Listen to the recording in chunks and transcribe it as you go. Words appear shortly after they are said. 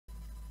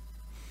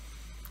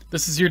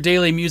This is your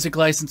daily music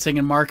licensing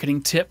and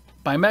marketing tip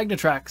by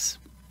Magnetracks.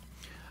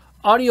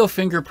 Audio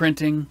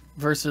fingerprinting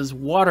versus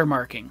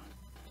watermarking.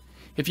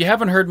 If you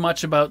haven't heard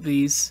much about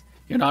these,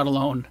 you're not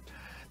alone.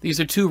 These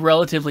are two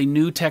relatively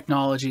new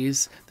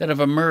technologies that have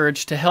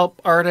emerged to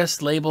help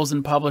artists, labels,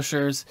 and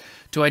publishers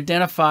to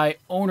identify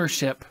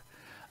ownership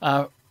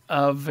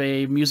of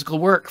a musical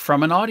work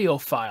from an audio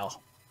file,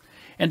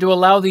 and to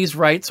allow these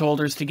rights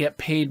holders to get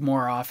paid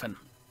more often.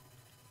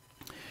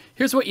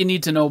 Here's what you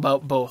need to know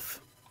about both.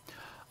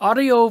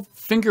 Audio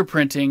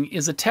fingerprinting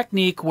is a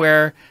technique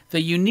where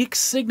the unique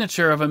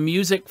signature of a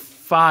music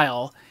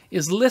file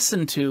is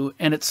listened to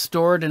and it's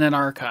stored in an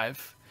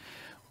archive.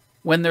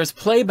 When there's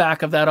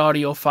playback of that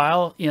audio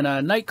file in a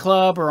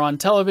nightclub or on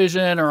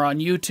television or on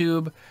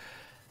YouTube,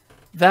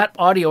 that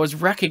audio is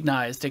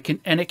recognized. It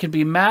can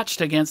be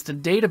matched against a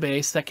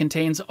database that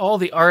contains all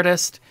the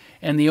artist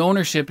and the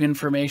ownership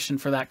information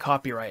for that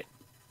copyright.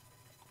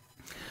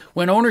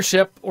 When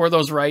ownership or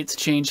those rights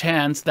change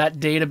hands, that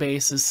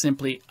database is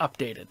simply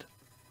updated.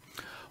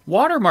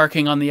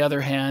 Watermarking, on the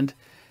other hand,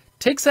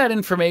 takes that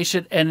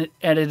information and it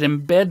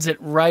embeds it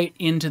right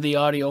into the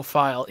audio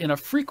file in a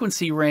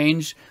frequency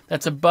range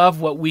that's above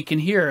what we can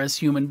hear as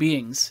human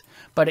beings,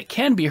 but it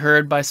can be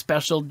heard by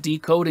special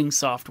decoding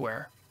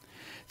software.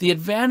 The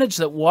advantage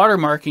that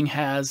watermarking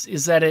has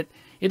is that it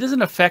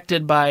isn't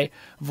affected by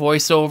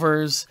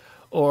voiceovers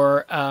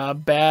or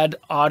bad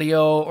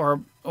audio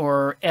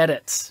or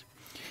edits.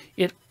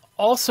 It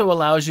also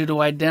allows you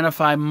to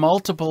identify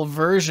multiple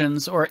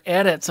versions or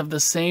edits of the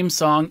same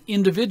song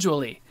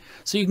individually,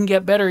 so you can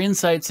get better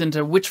insights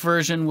into which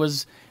version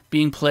was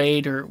being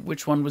played or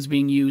which one was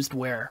being used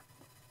where.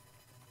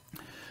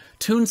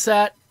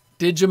 TuneSat,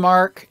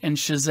 Digimark, and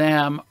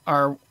Shazam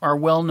are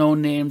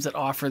well-known names that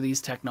offer these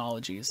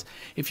technologies.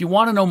 If you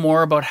want to know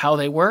more about how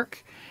they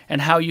work and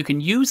how you can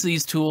use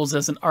these tools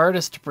as an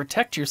artist to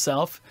protect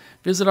yourself,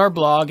 visit our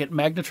blog at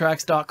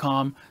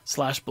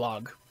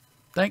magnetracks.com/blog.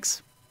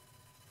 Thanks.